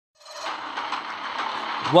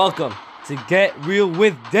Welcome to Get Real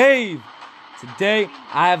with Dave. Today,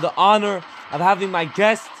 I have the honor of having my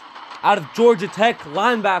guest out of Georgia Tech,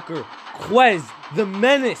 linebacker Quez the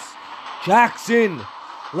Menace Jackson.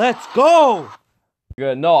 Let's go.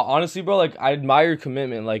 Good. No, honestly, bro, like I admire your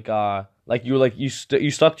commitment. You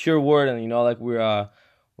stuck to your word, and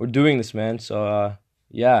we're doing this, man. So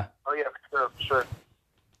yeah. Oh yeah, for sure.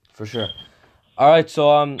 For sure. All right,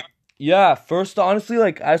 so yeah, first honestly,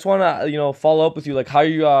 like I just want to, follow up with you, like how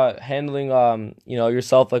you handling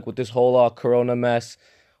yourself, like with this whole corona mess,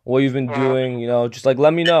 what you've been doing, just like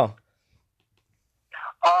let me know.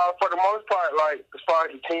 For the most part, like as far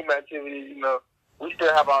as the team activities, we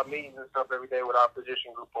still have our meetings and stuff every day with our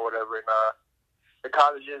position group or whatever, and the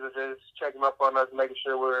colleges are just checking up on us, making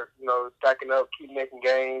sure we're, stacking up, keep making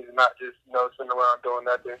gains, and not just, sitting around doing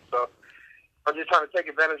nothing. So I'm just trying to take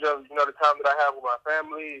advantage of, the time that I have with my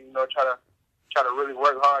family, and, try to really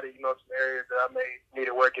work hard at, some areas that I may need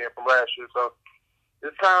to work in from last year. So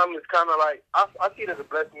this time is kind of like, I see it as a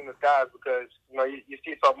blessing in disguise because, you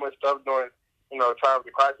see so much stuff during, times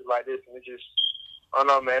of crisis like this, and it just, I don't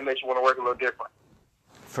know, man, it makes you want to work a little different.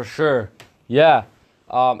 For sure. Yeah.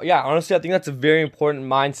 Honestly, I think that's a very important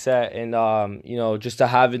mindset, and just to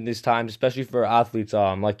have in this time, especially for athletes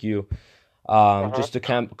like you, just to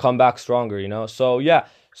come back stronger. So yeah.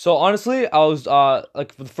 So honestly, I was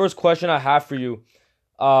like, for the first question I have for you,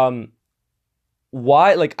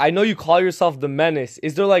 why? Like, I know you call yourself the Menace.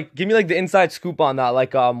 Is there give me the inside scoop on that?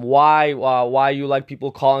 Like, why you like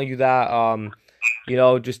people calling you that?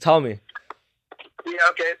 Just tell me. Yeah.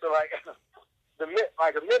 Okay. So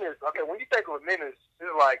a menace. Okay, when you think of a menace, this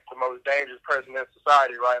is like the most dangerous person in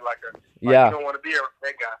society, right? You don't want to be around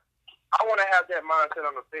that guy. I want to have that mindset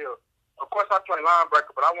on the field. Of course, I play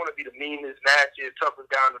linebacker, but I want to be the meanest, nastiest, toughest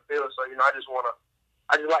guy on the field. So I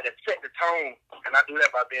just like to set the tone, and I do that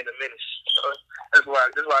by being a menace. So that's why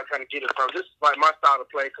I kind of get it from. Just like my style of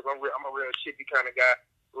play, because I'm a real chippy kind of guy,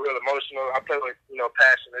 real emotional. I play with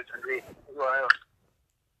passion. That's who I am.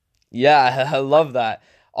 Yeah, I love that.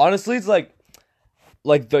 Honestly, it's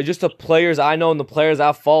just the players I know and the players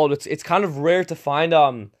I've followed, it's kind of rare to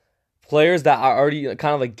find players that are already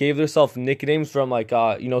kind of gave themselves nicknames from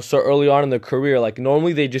so early on in their career. Like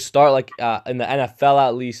normally they just start in the NFL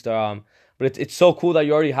at least. But it's so cool that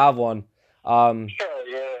you already have one. Yeah.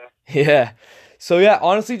 Yeah. So yeah,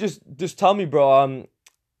 honestly, just tell me, bro.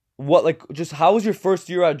 How was your first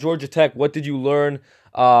year at Georgia Tech? What did you learn?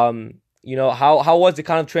 How was it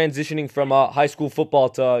kind of transitioning from high school football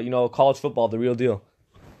to college football, the real deal?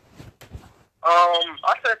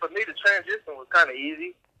 I say for me the transition was kind of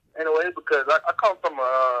easy in a way because I come from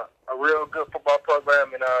a real good football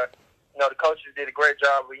program, and the coaches did a great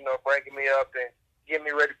job of bringing me up and getting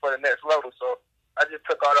me ready for the next level. So I just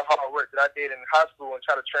took all the hard work that I did in high school and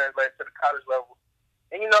tried to translate to the college level.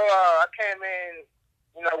 And I came in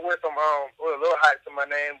with some with a little hype to my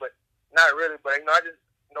name, but not really. But I just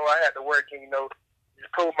I had to work and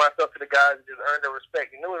just prove myself to the guys and just earn their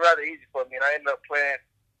respect. And it was rather easy for me, and I ended up playing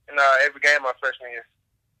in every game my freshman year.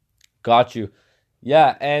 Got you.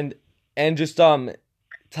 Yeah, and just tell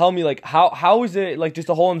me how is it just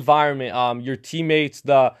the whole environment, your teammates,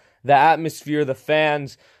 the atmosphere, the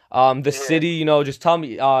fans, the city, just tell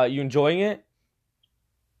me, you enjoying it?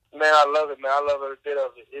 Man, I love it, man. I love every bit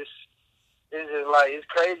of it. It's just it's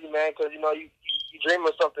crazy, man, because you dream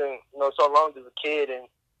of something so long as a kid, and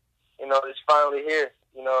it's finally here.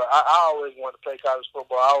 I always wanted to play college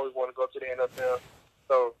football. I always wanted to go to the NFL.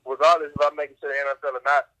 So regardless if I make it to the NFL or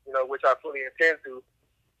not, which I fully intend to,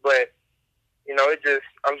 but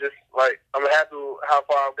I'm happy with how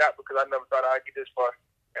far I've got because I never thought I'd get this far,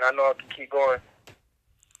 and I know I can keep going.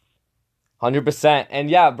 100%. And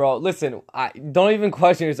yeah, bro, listen, don't even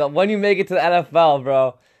question yourself. When you make it to the NFL,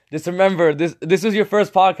 bro, just remember this was your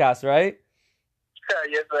first podcast, right?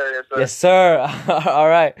 Yes, sir. Yes, sir. All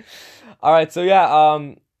right. So yeah,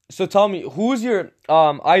 so tell me, who's your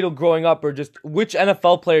idol growing up, or just which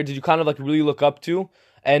NFL player did you kind of really look up to,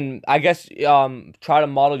 and I guess try to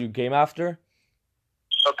model your game after?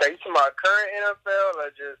 Okay, you talking about current NFL or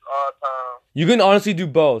just all time? You can honestly do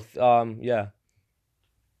both. Yeah.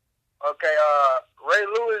 Okay, Ray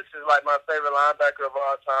Lewis is my favorite linebacker of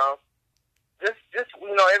all time. Just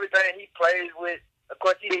everything he plays with. Of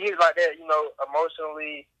course, he's like that.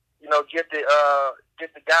 Emotionally, gifted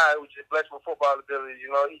guy who's just blessed with football abilities.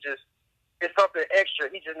 It's something extra.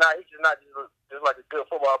 He's just not just like a good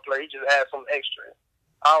football player. He just adds some extra.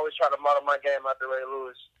 I always try to model my game after Ray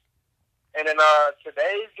Lewis. And in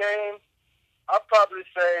today's game, I'd probably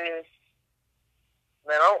say,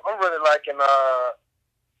 man, I'm really liking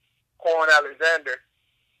Quan Alexander.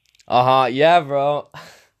 Yeah, bro.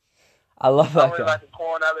 I love I that really guy. like the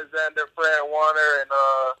Quan Alexander, Fred Warner, and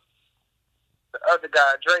the other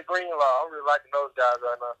guy, Drake Greenlaw. I'm really liking those guys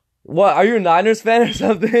right now. What, are you a Niners fan or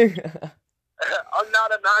something? I'm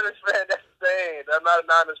not a Niners fan. That's the thing. I'm not a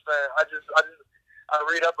Niners fan. I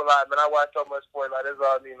read up a lot, man. I watch so much sport. Like, that's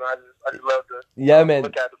all I mean, man. I just love to Yeah, man.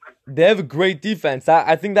 look at the people. They have a great defense.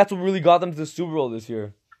 I think that's what really got them to the Super Bowl this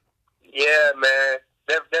year. Yeah, man.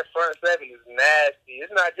 That front seven is nasty.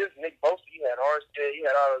 It's not just Nick Bosa. You had Armstead. You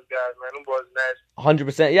had all those guys, man. Them boys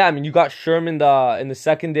nasty. 100%. Yeah, I mean, you got Sherman in the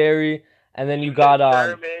secondary, and then you got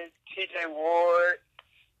Sherman, T.J. Ward.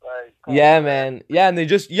 Like, yeah, man. Yeah, and you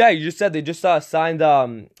just said they just signed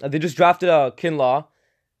they just drafted Kinlaw.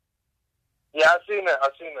 Yeah, I've seen that.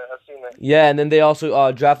 Yeah, and then they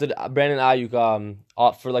also drafted Brandon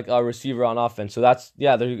Ayuk for like a receiver on offense. So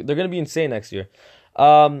they're gonna be insane next year.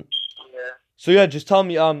 Yeah. So yeah, just tell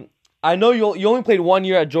me. I know you only played 1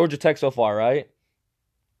 year at Georgia Tech so far, right?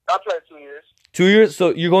 I played 2 years. 2 years. So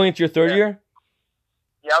you're going into your third year.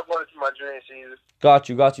 Yeah, I'm going into my junior season. Got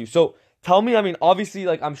you. So tell me. I mean, obviously,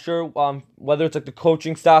 like I'm sure, whether it's like the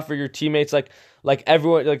coaching staff or your teammates, like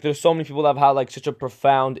everyone, like there's so many people that have had like such a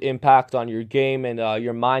profound impact on your game and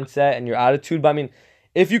your mindset and your attitude. But I mean,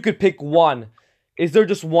 if you could pick one, is there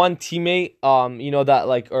just one teammate, that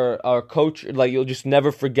like or coach like you'll just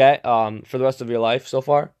never forget for the rest of your life so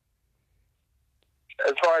far?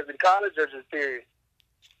 As far as in college or just period?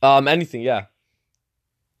 Anything, yeah.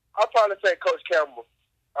 I'll probably say Coach Campbell.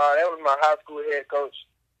 That was my high school head coach.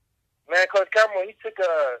 Man, Coach Campbell, he took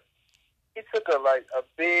a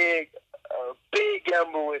big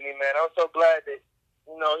gamble with me, man. I'm so glad that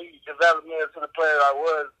he developed me into the player I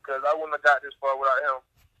was, because I wouldn't have got this far without him.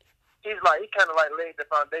 He kind of like laid the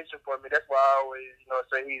foundation for me. That's why I always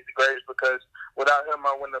say he's the greatest, because without him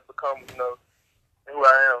I wouldn't have become who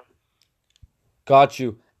I am. Got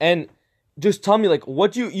you. And just tell me, like,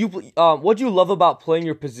 what do you love about playing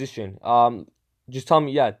your position? Just tell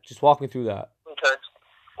me, just walk me through that. Okay.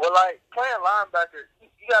 Well, like, playing linebacker,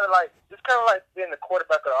 you gotta, like, it's kind of like being the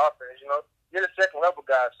quarterback of the offense, You're the second level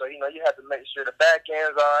guy, so, you have to make sure the back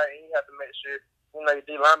end's all right, and you have to make sure, your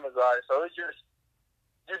D linemen's all right. So it's just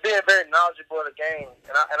being very knowledgeable of the game.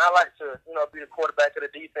 And I like to, be the quarterback of the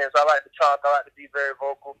defense. I like to talk. I like to be very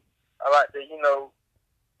vocal. I like to,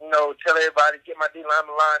 tell everybody, get my D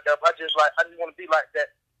lineman lined up. I just want to be like that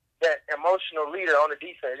emotional leader on the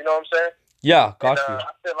defense. You know what I'm saying? Yeah, got you.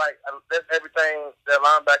 I feel like that's everything that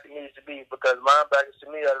linebacker needs to be, because linebackers to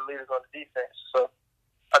me are the leaders on the defense. So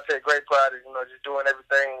I take great pride in, just doing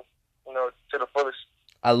everything, to the fullest.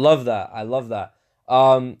 I love that.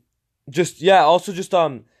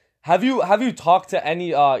 Have you talked to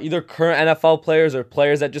any either current NFL players or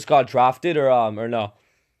players that just got drafted or no?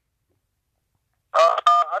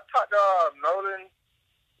 I talked to Nolan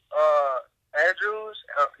Andrews.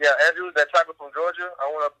 Andrews, that tackle from Georgia.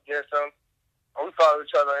 I went up against him. We follow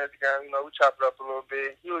each other on Instagram. We chop it up a little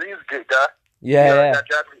bit. He was a good guy. Yeah. Got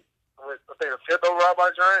drafted with, I think, the 5th overall by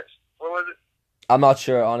Giants. What was it? I'm not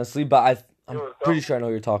sure, honestly, but I'm pretty sure I know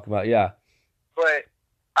what you're talking about. Yeah. But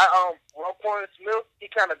Roquan Smith, he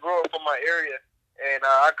kind of grew up from my area, and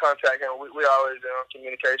I contact him. We always on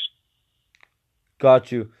communication.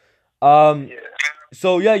 Got you. Yeah.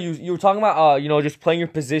 So yeah, you were talking about just playing your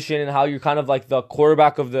position and how you're kind of like the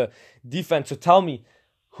quarterback of the defense. So tell me,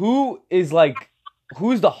 who's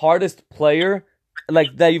the hardest player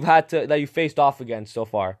like that you faced off against so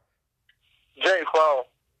far? Jake Fromm.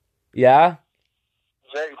 Yeah?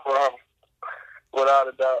 Jake Fromm, without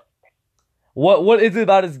a doubt. What is it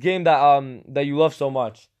about his game that you love so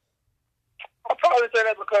much? I'll probably say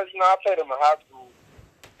that because I played him in high school.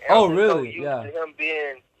 Oh, really? So used Yeah. to him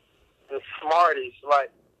being the smartest.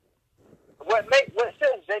 Like, what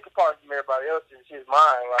sets Jake apart from everybody else is his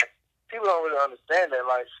mind. Like, people don't really understand that.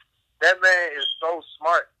 Like, that man is so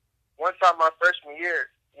smart. One time, my freshman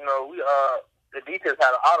year, we the defense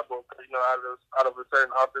had an audible because out of a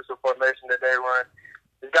certain offensive formation that they run,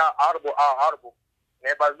 this guy audible. And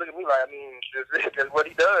everybody's looking at me like, I mean, that's what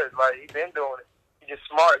he does. Like, he's been doing it. He's just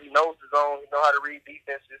smart. He knows his own. He knows how to read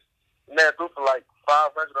defenses. The man threw for like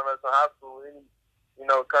 500 on us in high school. And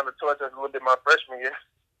kind of tortured us a little bit my freshman year.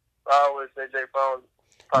 I always say Jake Fromm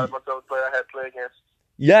probably my favorite player I had to play against.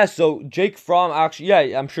 Yeah, so Jake Fromm actually,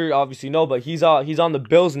 yeah, I'm sure you obviously know, but he's on the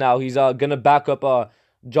Bills now. He's gonna back up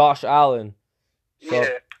Josh Allen. So,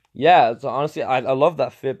 yeah. So honestly, I love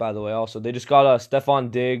that fit. By the way, also they just got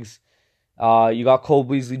Stephon Diggs. You got Cole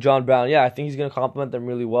Beasley, John Brown. Yeah, I think he's gonna complement them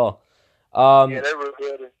really well. Yeah, they're real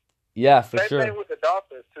good. Yeah, for sure. They play with the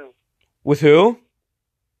Dolphins too. With who?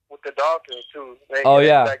 With the Dolphins too.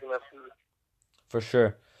 Yeah. For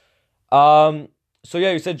sure. So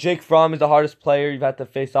yeah, you said Jake Fromm is the hardest player you've had to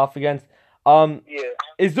face off against. Yeah.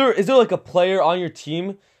 Is there like a player on your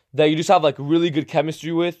team that you just have like really good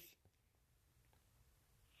chemistry with?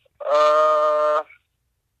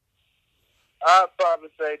 I'd probably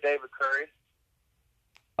say David Curry.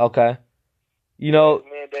 Okay. You know,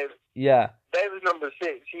 Me and David. yeah. David's number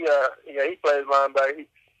 6. He plays linebacker.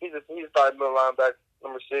 He's a starting middle linebacker,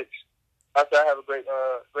 number 6. I say I have a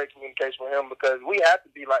great communication with him because we have to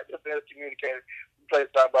be like the best communicators. We play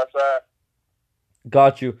side by side.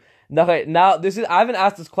 Got you. Now I haven't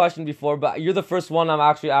asked this question before, but you're the first one I'm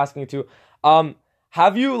actually asking to.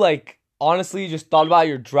 Have you like honestly just thought about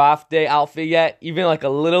your draft day outfit yet? Even like a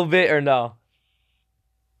little bit or no?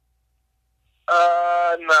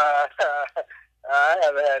 Nah. I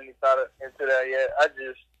haven't had any thought into that yet.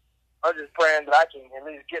 I'm just praying that I can at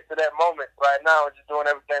least get to that moment. Right now, I'm just doing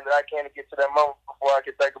everything that I can to get to that moment before I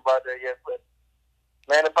can think about that yet. But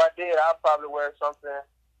man, if I did, I'd probably wear something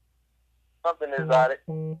exotic.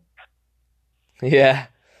 Yeah,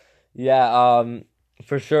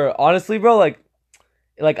 for sure. Honestly, bro, like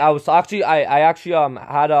I was actually, I actually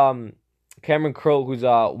had Cameron Crowe, who's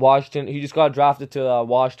Washington. He just got drafted to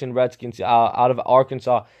Washington Redskins out of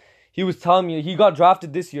Arkansas. He was telling me he got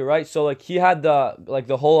drafted this year, right? So like he had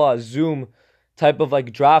the whole Zoom type of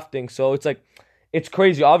like drafting. So it's like it's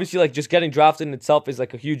crazy. Obviously, like just getting drafted in itself is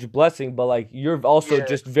like a huge blessing, but like you're also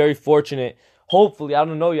just very fortunate. Hopefully, I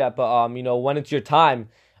don't know yet, but when it's your time,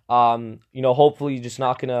 hopefully you're just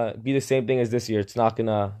not gonna be the same thing as this year. It's not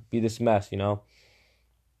gonna be this mess, Yes,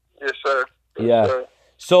 sir. Yeah. Sir.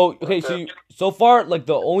 So okay, so far like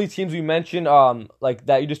the only teams we mentioned like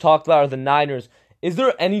that you just talked about are the Niners. Is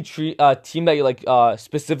there any team that you like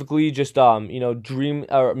specifically just dream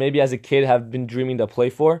or maybe as a kid have been dreaming to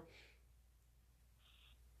play for?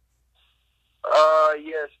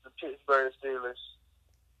 Yes, the Pittsburgh Steelers.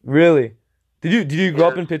 Really? Did you grow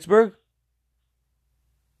up in Pittsburgh?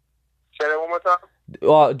 Say that one more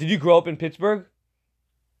time. Did you grow up in Pittsburgh?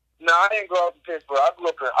 No, I didn't grow up in Pittsburgh. I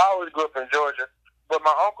always grew up in Georgia. But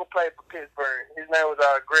my uncle played for Pittsburgh. His name was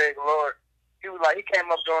Greg Lord. He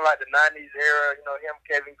came up during like the '90s era. Him,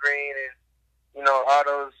 Kevin Green, and all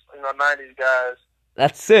those 90s guys.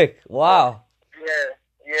 That's sick. Wow.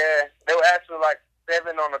 Yeah. They were actually like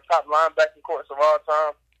 7 on the top linebacking courts of all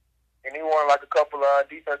time, and he won like a couple of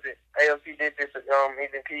defensive AFC defensive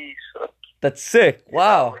MVPs. So. That's sick.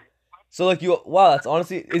 Wow. So like that's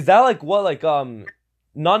honestly, is that like what like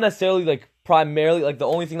not necessarily like primarily like the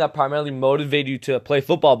only thing that primarily motivated you to play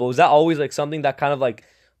football, but was that always like something that kind of like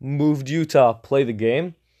moved you to play the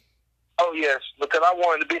game? Oh yes, because I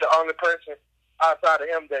wanted to be the only person outside of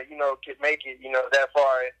him that could make it that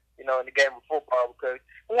far in the game of football, because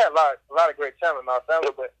we had a lot of great talent in our family,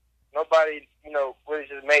 but nobody really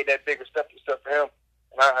just made that bigger step except for him,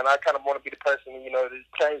 and I kind of want to be the person to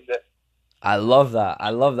change that. I love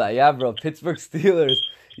that. Yeah, bro. Pittsburgh Steelers.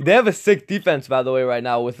 They have a sick defense, by the way, right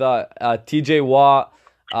now with T.J. Watt,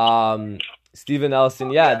 Steven Nelson.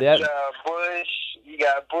 Yeah, they have Bush. You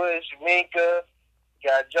got Bush, Minka. You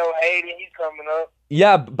got Joe Hayden. He's coming up.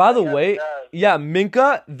 Yeah. By the way, yeah,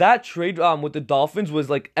 Minka. That trade with the Dolphins was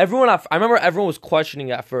like everyone. I remember everyone was questioning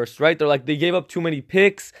at first, right? They're like they gave up too many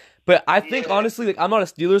picks, but I think honestly, like I'm not a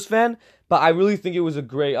Steelers fan, but I really think it was a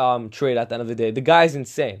great trade at the end of the day. The guy's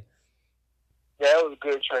insane. Yeah, it was a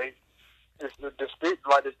good trade. The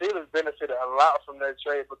Steelers benefited a lot from that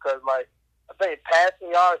trade because, like, I think passing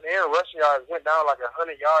yards and rushing yards went down like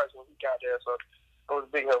 100 yards when he got there, so it was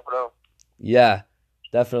a big help for them. Yeah,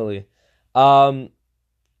 definitely.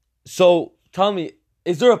 So tell me,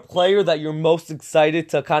 is there a player that you're most excited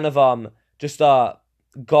to kind of just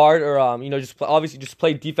guard or obviously just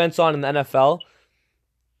play defense on in the NFL?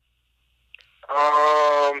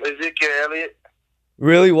 Ezekiel Elliott.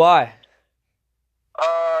 Really? Why?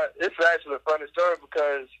 It's actually a funny story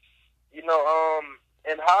because, in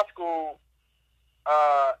high school,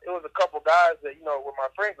 it was a couple guys that, were my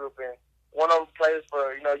friend group, and one of them plays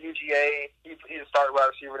for, UGA. He's a starting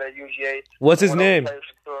wide receiver at UGA. What's his name?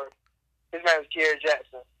 His name is Kier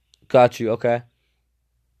Jackson. Got you, okay.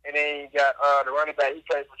 And then you got the running back, he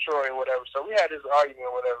plays for Troy or whatever. So we had this argument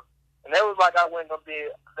or whatever. And that was like I wasn't going to be,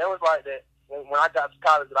 that was like that when I got to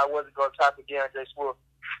college that I wasn't going to tackle DeAndre Swift.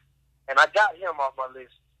 And I got him off my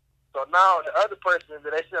list. So now the other person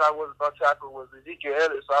that they said I wasn't going to tackle was Ezekiel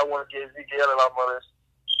Elliott, so I want to get Ezekiel Elliott off my list.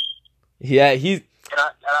 Yeah, he's... And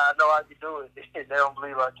I know I can do it. They don't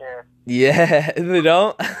believe I can. Yeah, they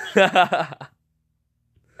don't?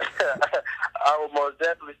 I will most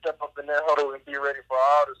definitely step up in that hole and be ready for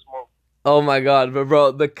all the smoke. Oh my god, but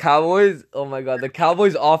bro, the Cowboys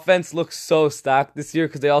offense looks so stacked this year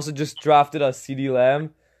because they also just drafted a CeeDee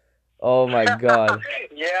Lamb. Oh my God.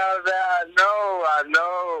 Yeah, man, I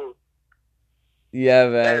know. Yeah,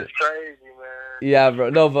 man. That's crazy, man. Yeah, bro.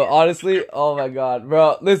 No, but honestly, oh my God,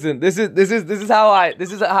 bro. Listen, this is how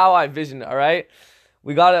I vision it. All right,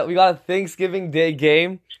 we got a Thanksgiving Day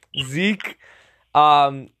game. Zeke,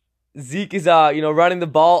 um, Zeke is running the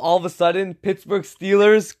ball. All of a sudden, Pittsburgh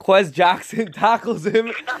Steelers, Quez Jackson tackles him.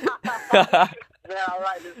 Man, I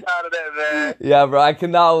like the sound of that, man. Yeah, bro. I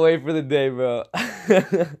cannot wait for the day, bro.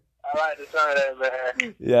 I like the sound of that,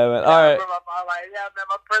 man. Yeah, man. Yeah, All right, I'm like, yeah, man,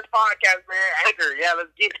 my first podcast, man. Anchor, yeah,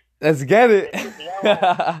 let's get it. let's get it. They put me on.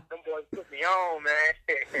 Them boys put me on,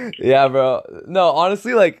 man. Yeah, bro. No,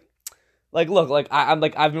 honestly, like, look, like, I've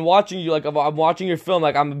been watching you, like, I'm watching your film,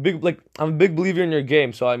 like, I'm a big believer in your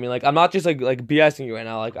game. So I mean, like, I'm not just like BSing you right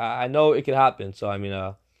now. Like, I know it can happen. So I mean,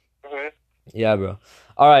 yeah, bro.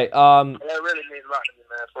 All right, That really means a lot to me,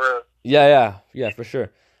 man, for real. yeah, for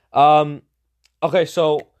sure. Okay,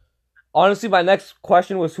 so honestly, my next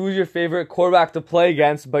question was who's your favorite quarterback to play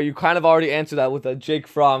against, but you kind of already answered that with Jake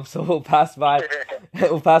Fromm, so we'll pass by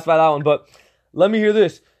that one. But let me hear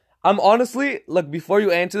this. I'm honestly, look, before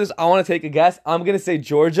you answer this, I want to take a guess. I'm gonna say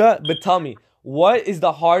Georgia, but tell me, what is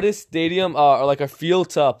the hardest stadium or like a field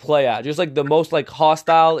to play at? Just like the most like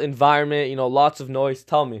hostile environment, lots of noise.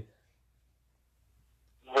 Tell me.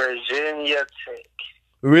 Virginia Tech.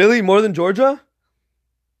 Really? More than Georgia?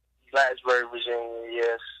 Plattsburgh, Virginia,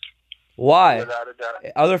 yes. Why? Without a doubt.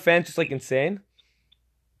 Are their fans just like insane?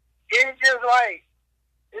 It's just like,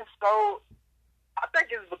 it's so, I think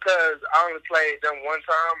it's because I only played them one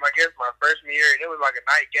time, I guess my freshman year, and it was like a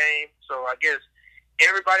night game, so I guess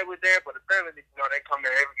everybody was there, but apparently, they come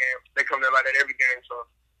there every game. They come there like that every game, so.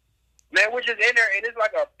 Man, we're just in there, and it's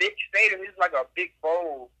like a big stadium. It's like a big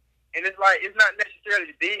bowl. And it's like, it's not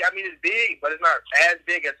necessarily big. I mean, it's big, but it's not as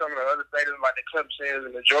big as some of the other stadiums like the Clemson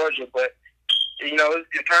and the Georgia. But, it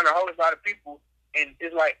kind of holds a lot of people. And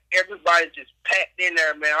it's like everybody's just packed in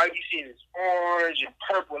there, man. All you see is orange and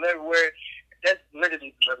purple everywhere. That's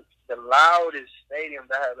literally the loudest stadium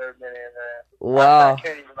that I've ever been in, man. Wow. I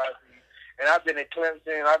can't even lie to you. And I've been in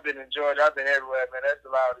Clemson, I've been in Georgia, I've been everywhere, man. That's the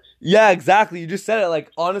loudest. Yeah, exactly. You just said it. Like,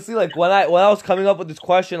 honestly, like when I was coming up with this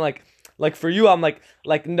question, like for you, I'm like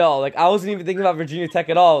no, like I wasn't even thinking about Virginia Tech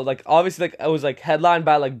at all. Like obviously, like I was like Headlined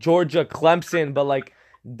by like Georgia, Clemson, but like,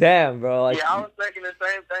 damn, bro, like. Yeah, I was thinking the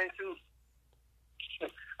same thing too.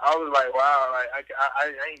 I was like, wow, like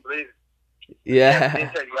I ain't believe it. Yeah.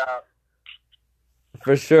 Didn't take it out.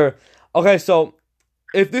 For sure. Okay, so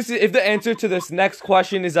if the answer to this next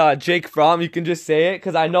question is Jake Fromm, you can just say it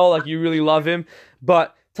because I know like you really love him.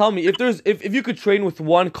 But tell me, if you could train with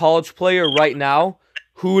one college player right now,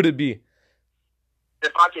 who would it be?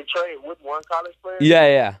 If I could trade with one college player?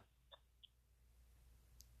 Yeah.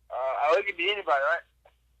 It could be anybody, right?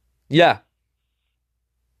 Yeah.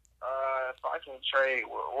 If I can trade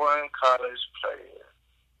with one college player,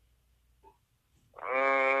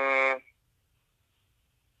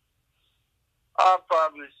 I'll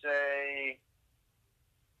probably say,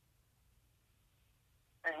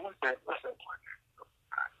 hey, what's that player?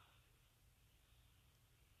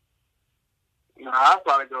 No, I'll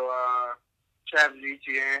probably go Travis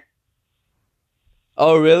Etienne.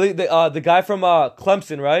 Oh, really? The guy from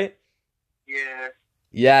Clemson, right? Yeah.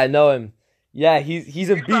 Yeah, I know him. Yeah, he's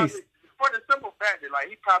a beast. Probably, for the simple fact that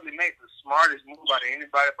he probably made the smartest move out of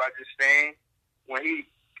anybody by just staying when he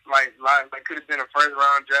like could have been a first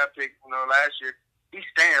round draft pick, last year. He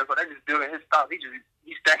stands, but they're just building his stock.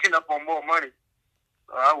 He's stacking up on more money.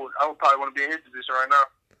 So I would probably want to be in his position right now.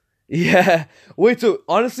 Yeah. Wait, so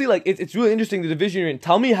honestly, like it's really interesting the division you're in.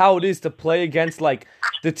 Tell me how it is to play against like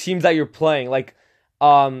the teams that you're playing. Like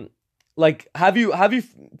have you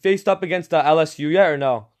faced up against LSU yet or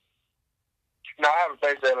no? No, I haven't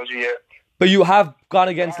faced LSU yet. But you have gone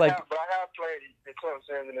against but I have played the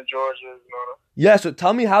Clemson and the Georgias, Yeah, so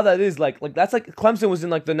tell me how that is. Like that's like Clemson was in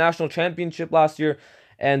like the national championship last year,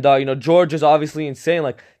 and George is obviously insane.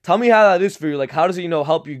 Like, tell me how that is for you. Like, how does it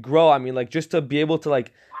help you grow? I mean, like just to be able to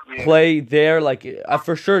like play there, like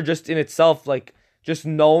for sure, just in itself, like just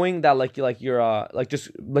knowing that you're just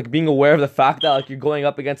like being aware of the fact that like you're going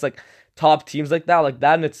up against like top teams like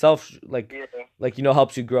that in itself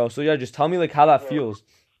helps you grow. So yeah, just tell me like how that feels.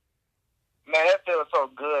 Man, that feels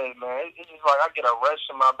so good, man. It's just like I get a rush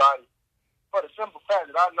in my body. For the simple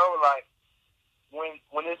fact that I know, like,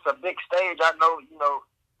 when it's a big stage, I know,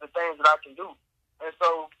 the things that I can do. And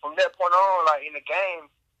so from that point on, like, in the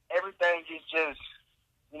game, everything is just,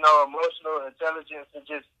 emotional intelligence and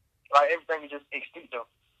just, like, everything is just instinctive.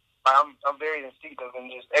 Like, I'm very instinctive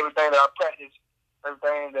and just everything that I practice,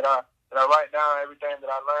 everything that I write down, everything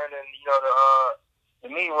that I learn in,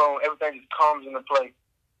 the meeting room, everything just comes into play.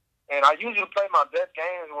 And I usually play my best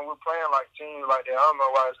games when we're playing like teams like that. I don't know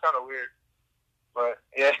why. It's kind of weird. But,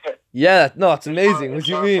 yeah. Yeah, no, it's amazing. What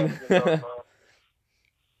you mean?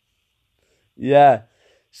 Yeah.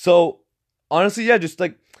 So, honestly, yeah, just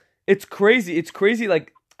like, it's crazy. It's crazy.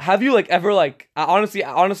 Like, have you like ever like, honestly,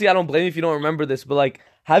 I don't blame you if you don't remember this, but like,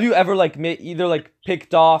 have you ever like either like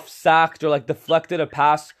picked off, sacked, or like deflected a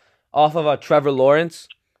pass off of a Trevor Lawrence?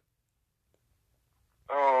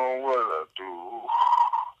 What did I do?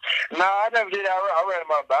 No, I never did. I ran him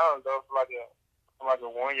out of bounds though for like a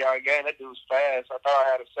 1 yard gain. That dude was fast. I thought I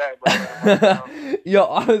had a sack, but I ran him out of bounds. Yo,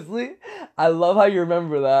 honestly, I love how you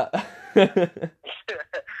remember that.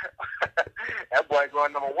 That boy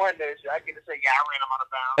going number 1 there, so I get to say, yeah, I ran him out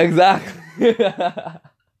of bounds. Exactly.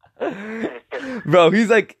 Bro, he's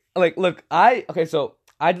like look, so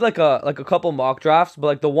I did like a couple mock drafts, but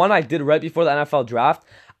like the one I did right before the NFL draft,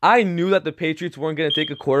 I knew that the Patriots weren't gonna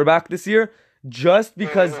take a quarterback this year, just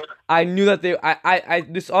because I knew that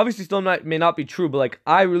this obviously still may not be true, but like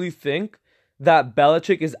I really think that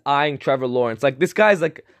Belichick is eyeing Trevor Lawrence. Like this guy's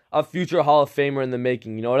like a future Hall of Famer in the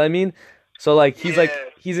making, you know what I mean? So like he's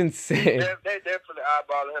insane. They definitely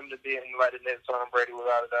eyeballing him to be in like the next Tom Brady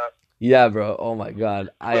without a doubt. Yeah, bro. Oh my God.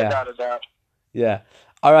 Without a doubt. Yeah.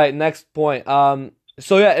 All right. Next point.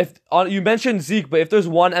 So yeah, if you mentioned Zeke, but if there's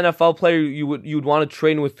one NFL player you'd want to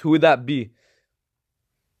train with, who would that be?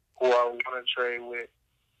 Who I want to trade with?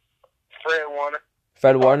 Fred Warner.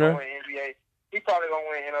 Fred Warner. NBA. He probably gonna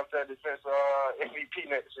win NFL Defense MVP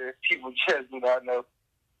next year. People just do not know.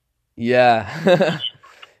 Yeah.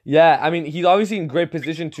 Yeah, I mean, he's obviously in great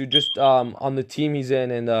position to just on the team he's in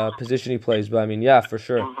and the position he plays. But I mean, yeah, for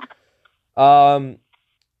sure. What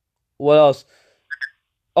else?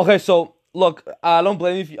 Okay, so look, I don't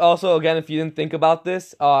blame you. If you didn't think about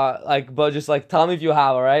this, but just like tell me if you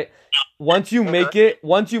have. All right. Once you make it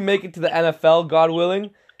to the NFL, God willing,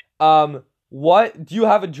 what do you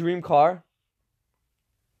have a dream car?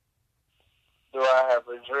 Do I have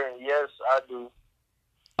a dream? Yes, I do.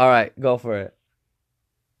 All right, go for it.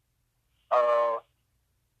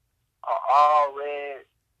 All red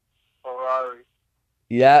Ferrari.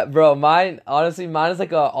 Yeah, bro. Mine is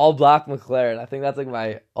like a all black McLaren. I think that's like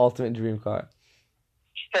my ultimate dream car.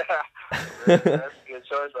 That's a good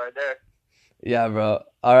choice right there. Yeah, bro.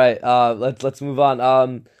 All right. Let's move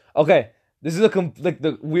on. Okay. This is like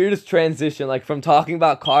the weirdest transition, like from talking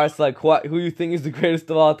about cars to like who you think is the greatest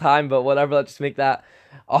of all time, but whatever. Let's just make that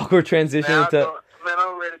awkward transition into. Man,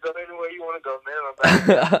 I'm ready to go anywhere you want to go, man. I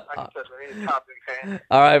can touch on any topic, man.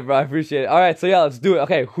 All right, bro. I appreciate it. All right, so yeah, let's do it.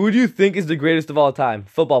 Okay, who do you think is the greatest of all time?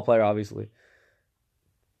 Football player, obviously.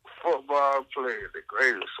 Football player, the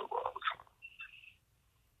greatest of all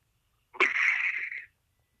time.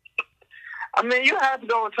 I mean, you have to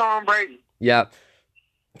go with Tom Brady. Yeah,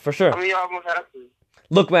 for sure. I mean, you almost have to.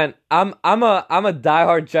 Look, man, I'm a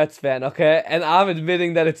diehard Jets fan, okay, and I'm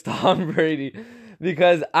admitting that it's Tom Brady.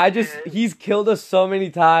 Because he's killed us so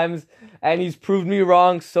many times, and he's proved me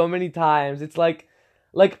wrong so many times. It's look,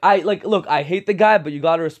 I hate the guy, but you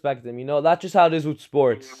gotta respect him. You know, that's just how it is with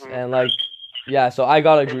sports. Mm-hmm. And like, yeah, so I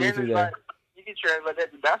gotta agree with you there. Like, you can translate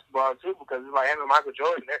that to basketball too, because it's like him and Michael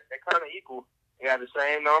Jordan, they're kind of equal. They got the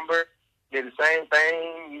same number, did the same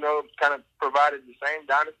thing, you know, kind of provided the same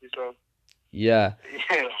dynasty. So yeah,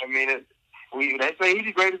 I mean, they say he's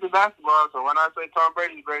the greatest in basketball. So when I say Tom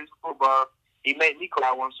Brady's the greatest in football, he made me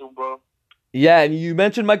cry one Super Bowl. Yeah, and you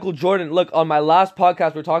mentioned Michael Jordan. Look, on my last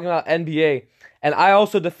podcast, we were talking about NBA, and I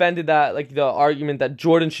also defended that, like the argument that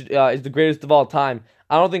Jordan is the greatest of all time.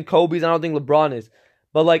 I don't think Kobe's. I don't think LeBron is.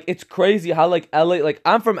 But like, it's crazy how like LA. Like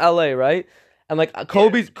I'm from LA, right? And like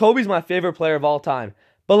Kobe's my favorite player of all time.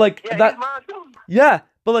 But like he's mine too. Yeah.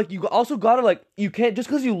 But, like, you also gotta, like, you can't, just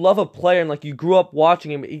because you love a player and, like, you grew up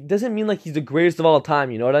watching him, it doesn't mean, like, he's the greatest of all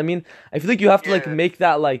time, you know what I mean? I feel like you have to, like, make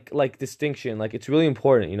that, like, distinction. Like, it's really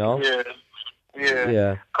important, you know?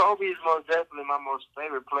 Yeah. Kobe is most definitely my most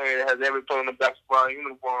favorite player that has ever played in a basketball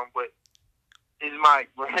uniform, but he's Mike,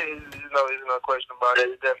 bro. There's no question about it.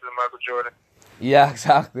 It's definitely Michael Jordan. Yeah,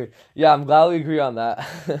 exactly. Yeah, I'm glad we agree on that.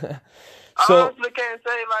 So, I honestly can't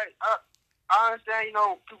say, like, I understand, you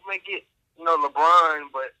know, people may get, you know, LeBron,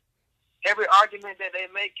 but every argument that they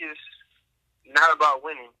make is not about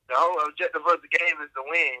winning. The whole objective of the game is to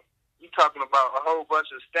win. You talking about a whole bunch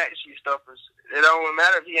of stat sheet stuffers. It don't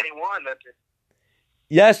matter if he ain't won nothing.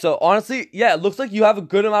 Yeah, so honestly, yeah, it looks like you have a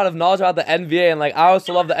good amount of knowledge about the NBA, and like I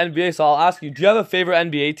also love the NBA, so I'll ask you, do you have a favorite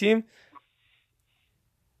NBA team?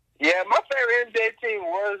 Yeah, my favorite NBA team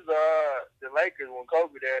was the Lakers when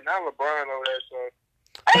Kobe there. Now LeBron over there, so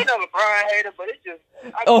I ain't no LeBron hater, but it's just.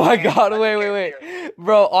 Oh my God! Wait,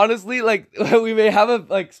 bro. Honestly, like we may have a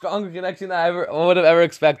like stronger connection than I would have ever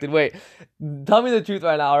expected. Wait, tell me the truth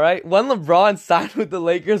right now, all right? When LeBron signed with the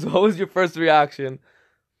Lakers, what was your first reaction?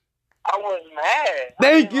 I was mad.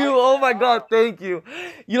 Thank you. Oh my God, thank you.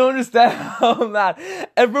 You don't understand how mad.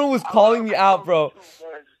 Everyone was calling me out, bro.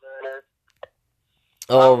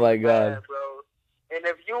 Oh my God. Mad, bro. And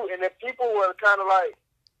if people were kind of like,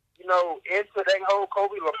 into that whole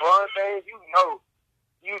Kobe LeBron thing,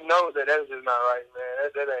 you know that's just not right,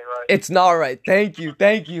 man. That ain't right. It's not right. Thank you.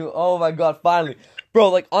 Oh my God, finally.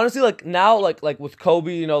 Bro, like honestly, like now, like with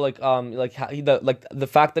Kobe, the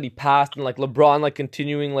fact that he passed and like LeBron like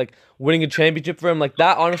continuing like winning a championship for him, like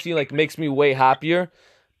that honestly like makes me way happier.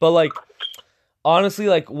 But like honestly,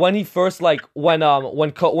 like when he first like when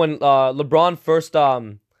LeBron first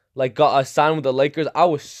like got signed with the Lakers, I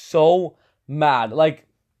was so mad. Like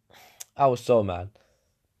I was so mad.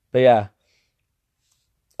 But yeah.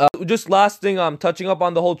 Just last thing, touching up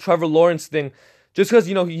on the whole Trevor Lawrence thing. Just because,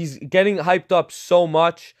 he's getting hyped up so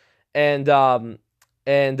much. And yeah,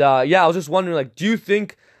 I was just wondering, like, do you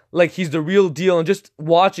think, like, he's the real deal? And just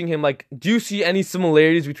watching him, like, do you see any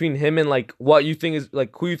similarities between him and, like, what you think is,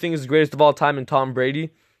 like, who you think is the greatest of all time and Tom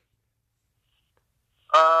Brady?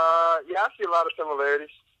 Yeah, I see a lot of similarities.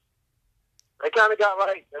 They kind of got,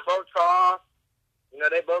 like, they're both tall.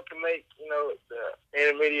 They both can make, the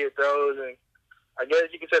intermediate throws. And I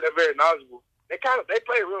guess you could say they're very knowledgeable. They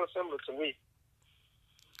play real similar to me.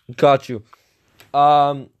 Got you.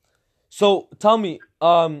 So tell me,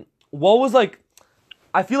 what was like?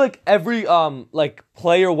 I feel like every like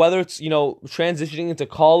player, whether it's transitioning into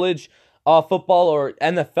college, football or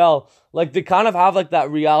NFL, like they kind of have like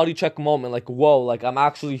that reality check moment. Like, whoa, like I'm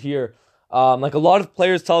actually here. Like a lot of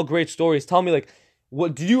players tell great stories. Tell me, like,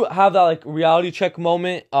 what did you have that like reality check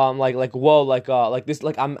moment? Like whoa, like this,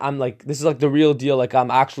 like I'm like this is like the real deal. Like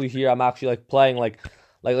I'm actually here. I'm actually like playing. Like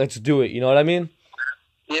let's do it. You know what I mean?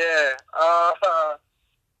 Yeah.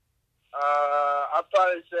 I'd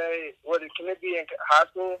probably say, can it be in high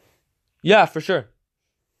school? Yeah, for sure.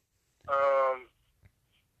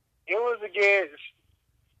 It was against,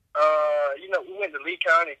 we went to Lee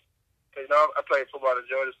County. Cause, I played football in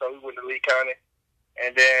Georgia, so we went to Lee County.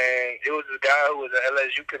 And then it was this guy who was an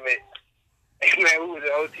LSU commit. Man, we was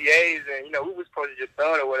in OTAs, and, we was supposed to just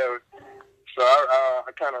throw it or whatever. So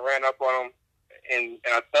I kind of ran up on him in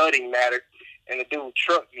a thudding matter. And the dude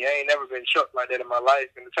trucked me. I ain't never been trucked like that in my life.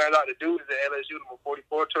 And it turns out the dude is at LSU, number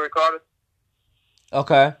 44, Torrey Carter.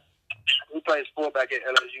 Okay. He plays fullback at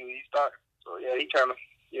LSU. He started. So yeah, he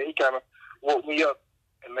kind of woke me up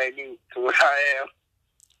and made me to what I am.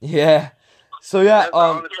 Yeah. So yeah. That's the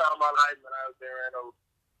only time in my life when I was there and over.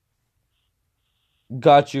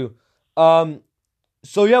 Got you.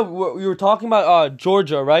 So yeah, we were talking about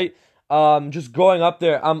Georgia, right? Just growing up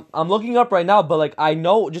there, I'm looking up right now, but like I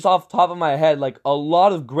know just off the top of my head, like a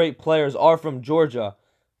lot of great players are from Georgia.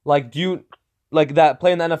 Like, do you like that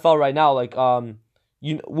play in the NFL right now? Like, can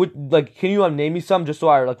you name me some just so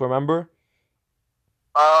I like remember?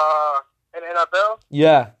 In the NFL?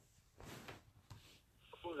 Yeah.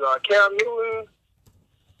 Who's Cam Newton?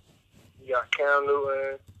 You got Cam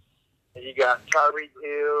Newton, and you got Tyreek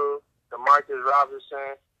Hill, DeMarcus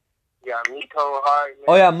Robinson. You got Mecole Hardman.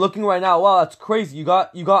 Oh yeah, I'm looking right now. Wow, that's crazy. You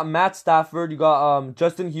got Matt Stafford. You got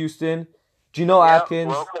Justin Houston, Geno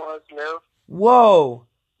Atkins. Roquan Smith. Whoa,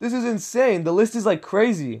 this is insane. The list is like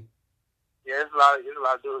crazy. Yeah, there's a lot of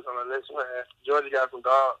dudes on the list, man. Georgia got some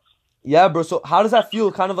dogs. Yeah, bro. So how does that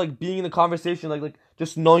feel? Kind of like being in the conversation, like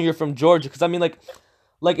just knowing you're from Georgia. Because I mean, like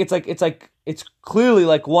it's clearly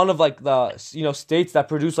like one of like the states that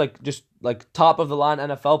produce like just like top of the line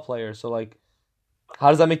NFL players. So like. How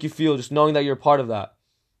does that make you feel, just knowing that you're a part of that?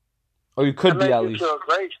 Or you could be, at least.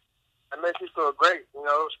 It makes you feel great,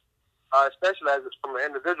 especially from an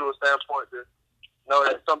individual standpoint, to know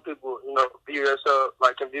that some people, view yourself,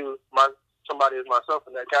 like, can view somebody as myself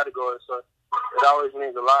in that category. So it always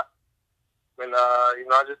means a lot. And,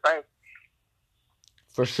 I just thank.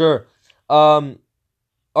 For sure. Are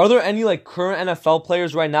there any, like, current NFL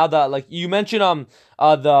players right now that, like, you mentioned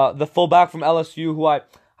the fullback from LSU who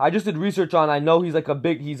I just did research on. I know he's like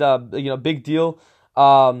he's a big deal.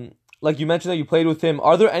 Like you mentioned that you played with him.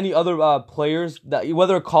 Are there any other players that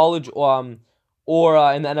whether college or in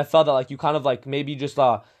the NFL that like you kind of like maybe just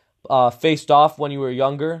faced off when you were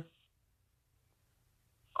younger?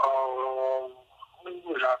 Who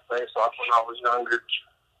did I face off when I was younger?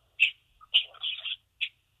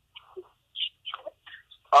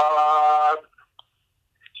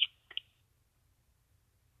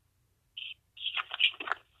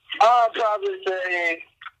 I'll probably say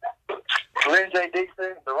Lynn J.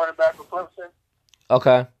 Dixon, the running back for Clemson.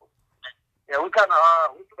 Okay. Yeah, we kind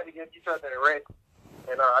of we played against each other in rec,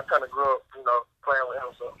 and I kind of grew up, playing with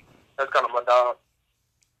him. So that's kind of my dog.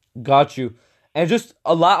 Got you. And just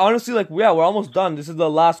a lot, honestly, like, yeah, we're almost done. This is the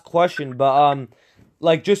last question, but,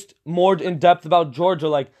 like, just more in depth about Georgia.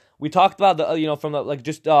 Like, we talked about the, from the, like,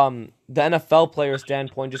 just, the NFL player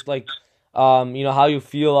standpoint, just like, how you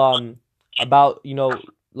feel, about,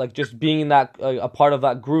 like, just being in that, a part of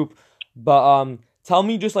that group. But, tell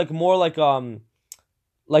me just, like, more, like,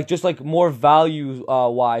 just, like, more value,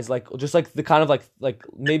 wise, like, just, like, the kind of, like,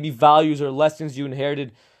 maybe values or lessons you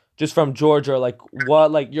inherited just from Georgia, like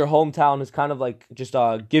what like your hometown is kind of like just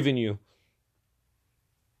giving you.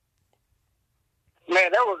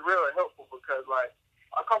 Man, that was really helpful because like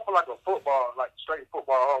I come from like a football, like straight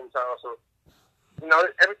football hometown. So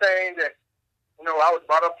everything that I was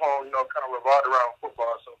brought up on, kind of revolved around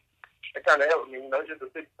football. So it kind of helped me. It's just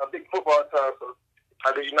a big football town. So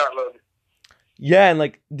how did you not love it? Yeah, and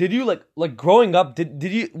like, did you like growing up? Did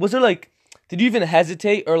you did you even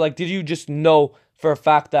hesitate, or like did you just know for a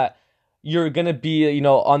fact that you're gonna be,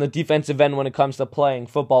 on the defensive end when it comes to playing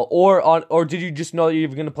football, or did you just know that you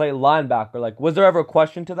were gonna play linebacker? Like, was there ever a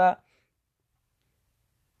question to that?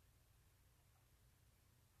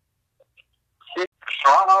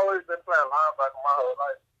 I've always been playing linebacker my whole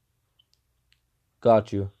life.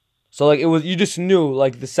 Got you. So like it was, you just knew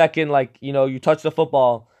like the second like you touch the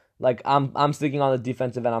football, like I'm sticking on the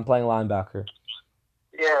defensive end. I'm playing linebacker.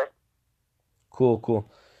 Yeah.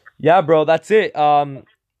 Cool. Yeah, bro, that's it.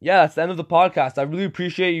 Yeah, that's the end of the podcast. I really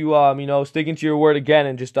appreciate you, sticking to your word again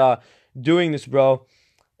and just doing this, bro.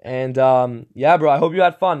 And yeah, bro, I hope you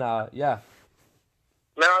had fun. Yeah.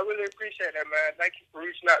 Man, I really appreciate that, man. Thank you for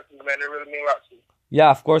reaching out to me, man. It really means a lot to me.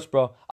 Yeah, of course, bro.